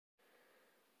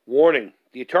Warning,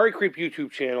 the Atari Creep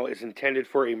YouTube channel is intended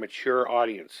for a mature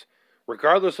audience.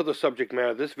 Regardless of the subject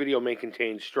matter, this video may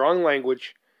contain strong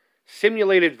language,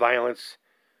 simulated violence,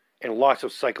 and lots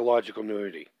of psychological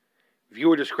nudity.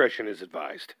 Viewer discretion is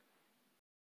advised.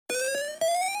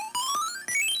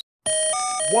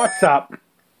 What's up,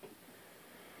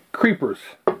 creepers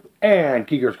and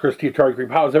geekers? Chris, the Atari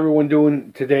Creep. How's everyone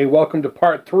doing today? Welcome to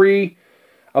part 3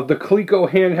 of the Coleco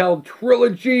Handheld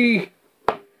trilogy.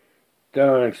 That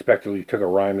unexpectedly took a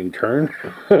rhyming turn.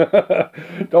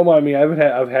 Don't mind me. I've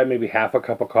had maybe half a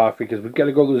cup of coffee because we've got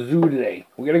to go to the zoo today.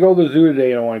 We got to go to the zoo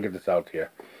today, and I want to get this out to you.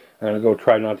 I'm going to go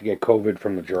try not to get COVID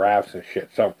from the giraffes and shit.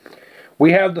 So,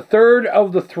 we have the third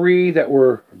of the 3 that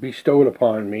were bestowed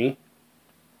upon me.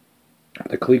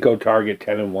 The Coleco Target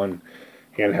 10-in-1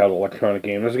 handheld electronic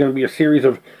game. This is going to be a series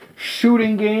of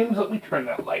shooting games. Let me turn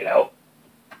that light out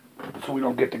so we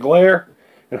don't get the glare.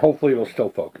 And hopefully it'll still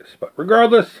focus. But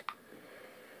regardless,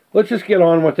 let's just get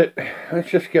on with it. Let's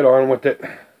just get on with it.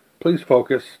 Please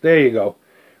focus. There you go.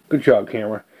 Good job,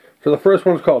 camera. So the first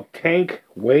one's called Tank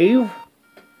Wave.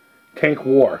 Tank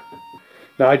War.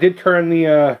 Now I did turn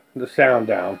the sound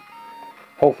down.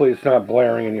 Hopefully it's not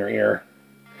blaring in your ear.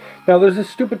 Now there's this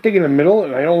stupid thing in the middle,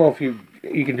 and I don't know if you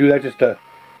can do that just to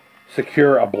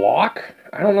secure a block.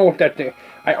 I don't know what that thing...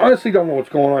 I honestly don't know what's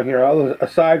going on here,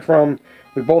 aside from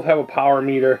we both have a power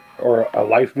meter, or a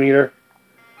life meter.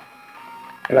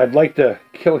 And I'd like to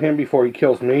kill him before he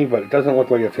kills me, but it doesn't look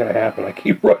like it's going to happen. I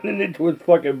keep running into his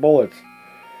fucking bullets.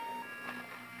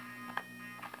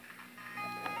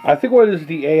 I think what is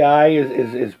the AI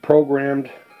is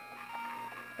programmed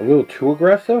a little too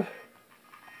aggressive.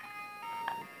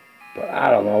 But I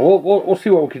don't know. We'll see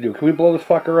what we can do. Can we blow this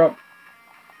fucker up?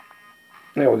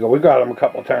 There we go. We got him a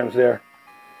couple times there.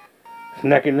 It's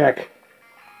neck and neck.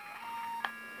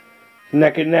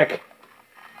 Neck and neck.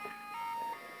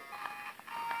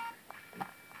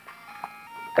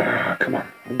 Come on.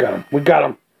 We got him. We got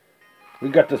him. We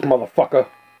got this motherfucker.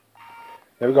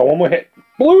 There we go. One more hit.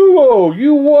 Blue!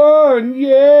 You won!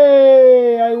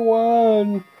 Yay! I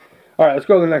won! Alright, let's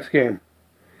go to the next game.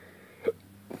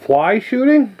 Fly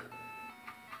shooting?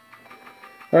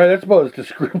 Alright, that's about as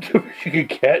descriptive as you can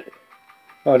get.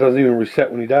 Oh, it doesn't even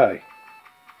reset when you die.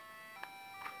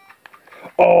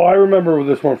 Oh, I remember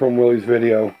this one from Willie's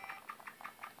video.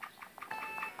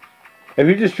 If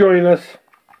you're just joining us,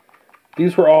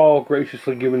 these were all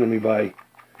graciously given to me by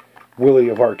Willie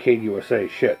of Arcade USA.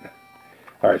 Shit.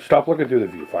 Alright, stop looking through the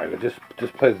viewfinder.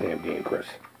 Just play the damn game, Chris.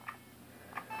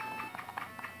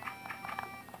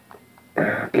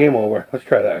 Game over. Let's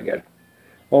try that again.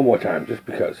 One more time, just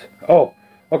because. Oh,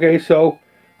 okay, so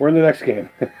we're in the next game.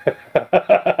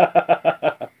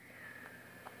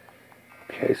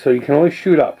 Okay, so you can only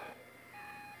shoot up.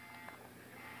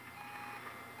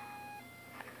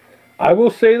 I will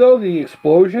say, though, the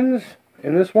explosions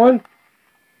in this one...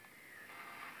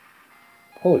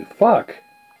 Holy fuck.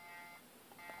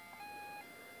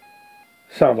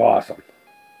 Sounds awesome.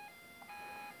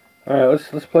 Alright,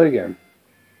 let's play again.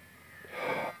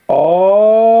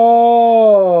 Oh,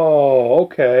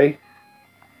 okay.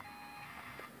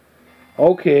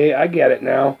 Okay, I get it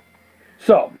now.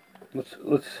 So, let's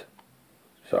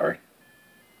sorry.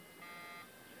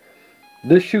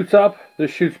 This shoots up,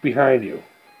 this shoots behind you.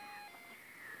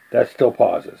 That still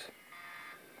pauses.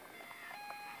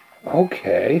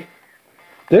 Okay.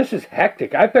 This is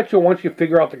hectic. I bet you once you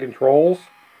figure out the controls,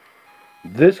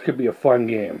 this could be a fun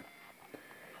game.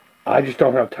 I just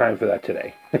don't have time for that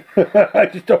today. I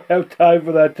just don't have time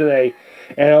for that today.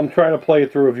 And I'm trying to play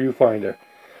it through a viewfinder.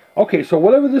 Okay, so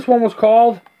whatever this one was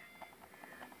called,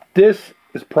 this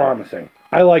is promising.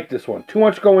 I like this one. Too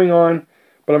much going on,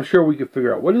 but I'm sure we could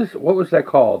figure out. What was that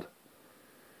called?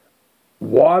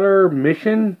 Water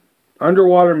Mission?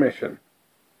 Underwater Mission.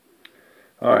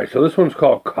 Alright, so this one's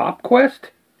called Cop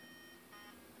Quest?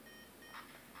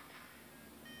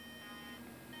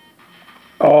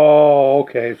 Oh,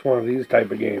 okay, it's one of these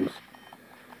type of games.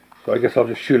 So I guess I'll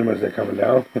just shoot them as they're coming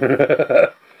down.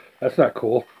 That's not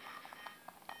cool.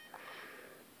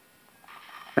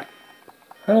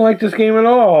 I don't like this game at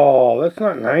all. That's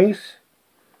not nice.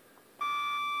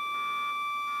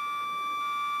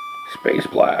 Space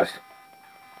Blast.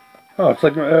 Oh, it's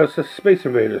like it's a Space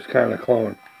Invaders kind of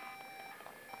clone.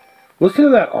 Listen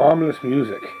to that ominous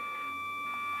music.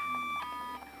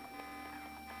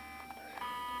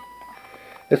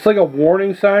 It's like a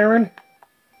warning siren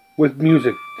with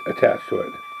music attached to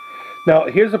it. Now,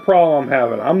 here's the problem I'm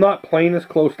having. I'm not playing this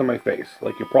close to my face,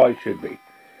 like you probably should be.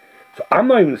 So I'm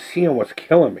not even seeing what's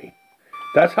killing me.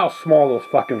 That's how small those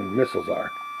fucking missiles are.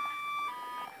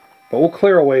 But we'll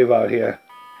clear a wave out here,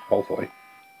 hopefully.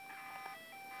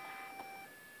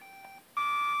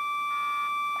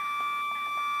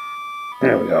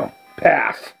 There we go.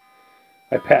 Pass.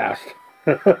 I passed.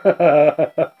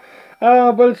 But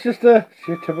it's just your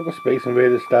typical Space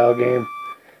Invaders style game.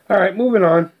 Alright, moving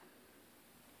on.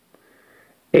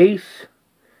 Ace.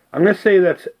 I'm going to say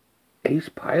that's Ace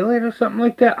Pilot or something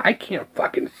like that. I can't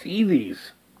fucking see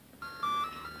these.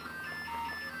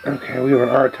 Okay, we have an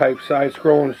R-type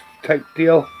side-scrolling type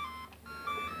deal.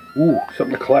 Ooh,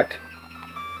 something to collect.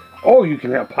 Oh, you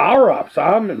can have power-ups.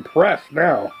 I'm impressed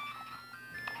now.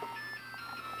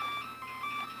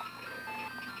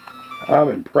 I'm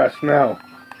impressed now.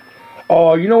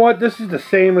 Oh, you know what? This is the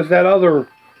same as that other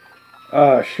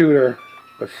shooter,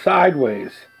 but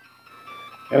sideways.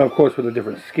 And of course with a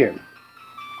different skin.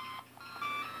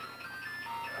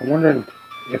 I'm wondering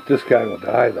if this guy will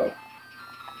die though.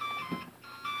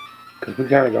 Because we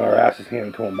kind of got our asses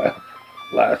handed to him by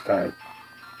last time.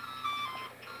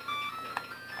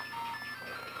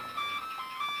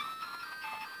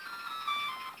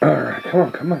 Alright, come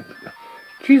on, come on.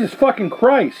 Jesus fucking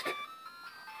Christ.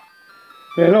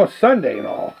 Man, I know it's Sunday and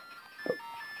all. But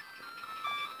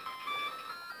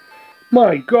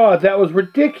my God, that was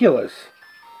ridiculous.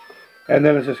 And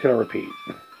then it's just going to repeat.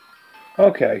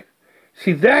 Okay.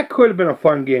 See, that could have been a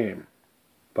fun game.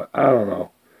 But I don't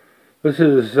know. This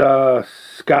is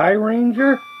Sky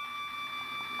Ranger.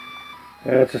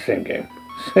 And it's the same game.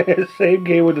 Same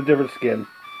game with a different skin.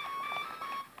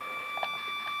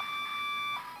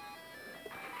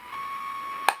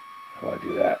 How do I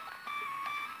do that?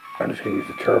 I'm just going to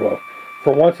use the turbo.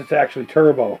 For once, it's actually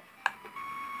turbo.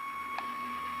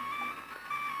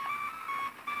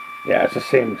 Yeah, it's the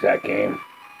same exact game.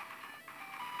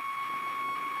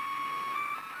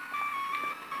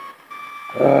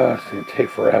 It's going to take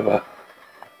forever.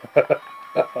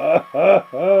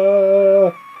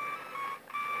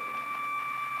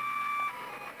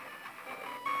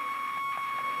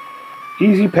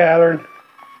 Easy pattern.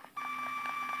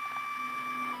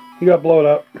 He got blown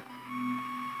up.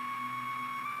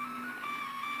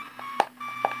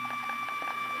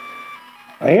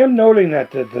 I am noting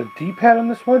that the D-pad on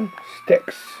this one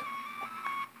sticks.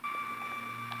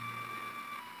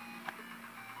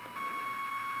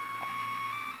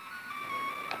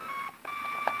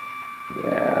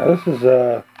 Yeah, this is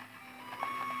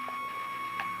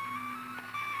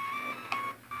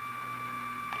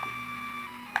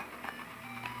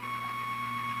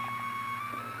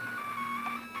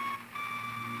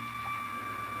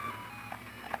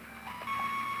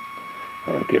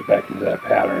I'll get back into that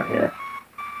pattern here.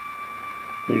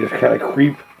 You just kind of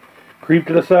creep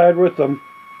to the side with them.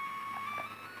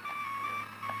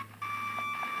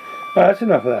 That's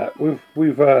enough of that.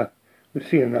 We've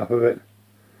seen enough of it.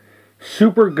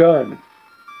 Super gun.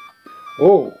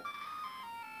 Oh.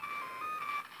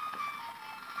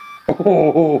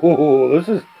 Oh, this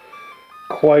is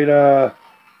quite how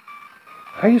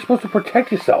are you supposed to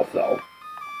protect yourself though?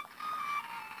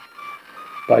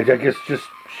 By I guess just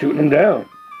shooting them down.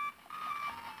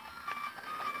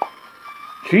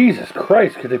 Jesus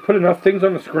Christ, could they put enough things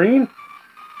on the screen?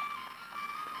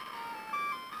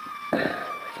 I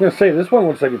was going to say, this one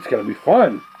looks like it's going to be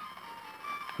fun.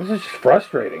 This is just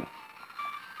frustrating.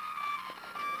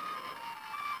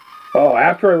 Oh,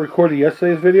 after I recorded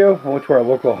yesterday's video, I went to our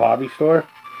local hobby store.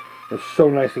 It was so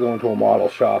nice to go into a model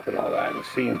shop and all that and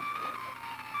seeing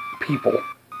people.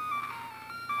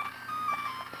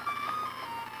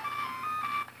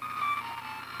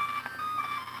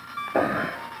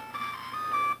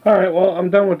 Alright, well,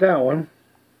 I'm done with that one.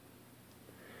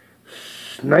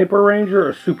 Sniper Ranger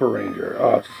or Super Ranger?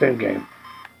 Oh, it's the same game.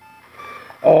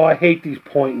 Oh, I hate these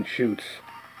point and shoots.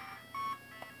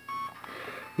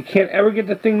 You can't ever get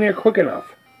the thing there quick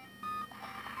enough.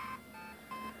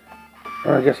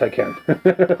 Oh, I guess I can.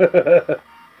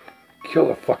 Kill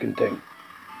the fucking thing.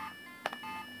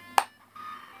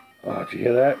 Oh, did you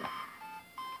hear that?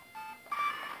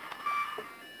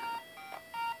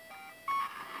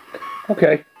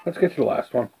 Okay, let's get to the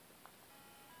last one.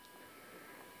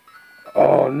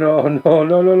 Oh, no, no,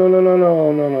 no, no, no, no, no,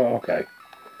 no, no, no, okay.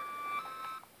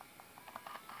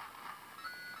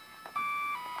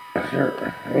 Is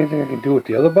there anything I can do with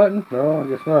the other button? No, I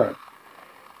guess not.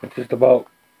 It's just about...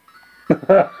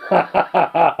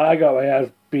 I got my ass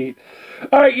beat.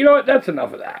 Alright, you know what? That's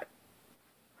enough of that.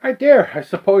 Right there. I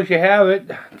suppose you have it.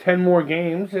 10 more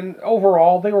games, and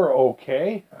overall they were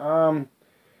okay.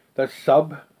 That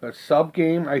sub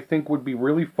game I think would be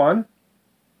really fun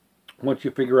once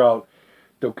you figure out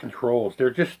the controls.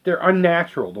 They're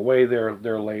unnatural the way they're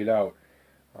laid out.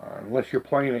 Unless you're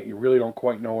playing it, you really don't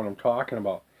quite know what I'm talking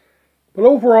about. But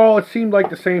overall, it seemed like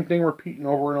the same thing repeating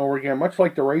over and over again, much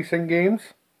like the racing games.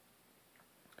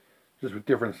 just with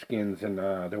different skins, and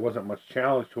there wasn't much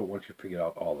challenge to it once you figured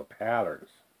out all the patterns.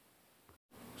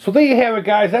 So there you have it,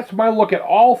 guys. That's my look at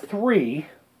all three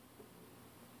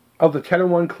of the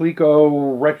 10-in-1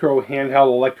 Coleco retro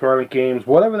handheld electronic games,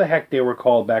 whatever the heck they were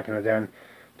called back in the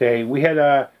day. We had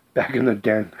back in the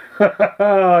den. You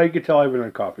can tell I've been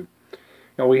in coffee. You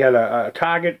know, we had a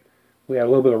Target. We had a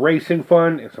little bit of racing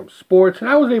fun and some sports, and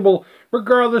I was able,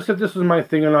 regardless if this was my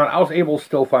thing or not, I was able to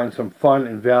still find some fun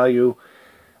and value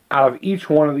out of each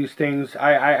one of these things.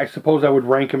 I suppose I would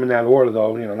rank them in that order,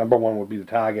 though. You know, number one would be the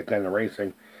Target, then the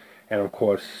racing, and of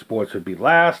course, sports would be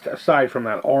last, aside from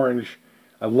that orange.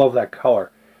 I love that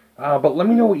color. But let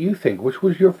me know what you think. Which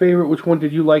was your favorite? Which one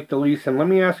did you like the least? And let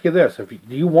me ask you this. Do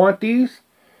you want these?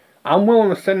 I'm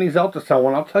willing to send these out to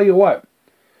someone. I'll tell you what.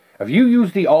 If you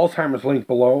use the Alzheimer's link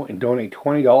below and donate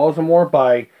 $20 or more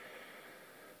by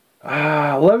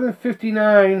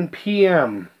 11:59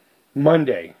 p.m.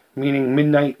 Monday, meaning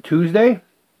midnight Tuesday,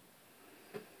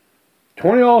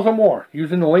 $20 or more,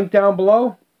 using the link down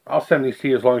below, I'll send these to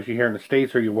you as long as you're here in the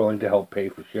States or you're willing to help pay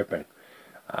for shipping.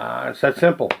 It's that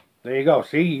simple. There you go.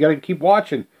 See, you got to keep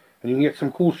watching, and you can get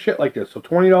some cool shit like this. So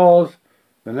 $20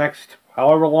 the next,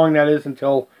 however long that is,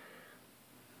 until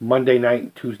Monday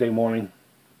night, Tuesday morning,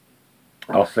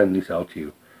 I'll send these out to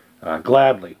you.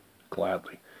 Gladly.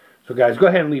 Gladly. So guys, go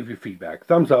ahead and leave your feedback.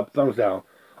 Thumbs up, thumbs down.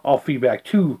 All feedback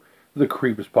to the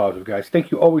Creep is positive, guys.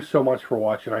 Thank you always so much for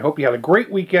watching. I hope you had a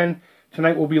great weekend.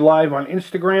 Tonight we'll be live on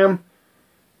Instagram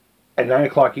at 9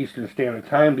 o'clock Eastern Standard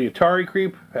Time. The Atari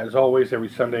Creep, as always, every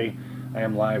Sunday I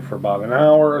am live for about an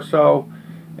hour or so.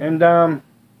 And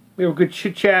we have a good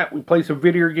chit-chat. We play some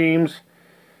video games.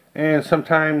 And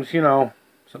sometimes, you know,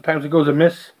 sometimes it goes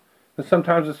amiss. And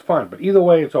sometimes it's fun. But either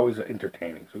way, it's always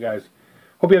entertaining. So guys,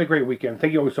 hope you had a great weekend.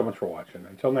 Thank you always so much for watching.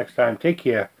 Until next time, take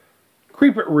care.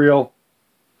 Creep it real.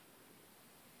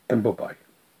 And bye-bye.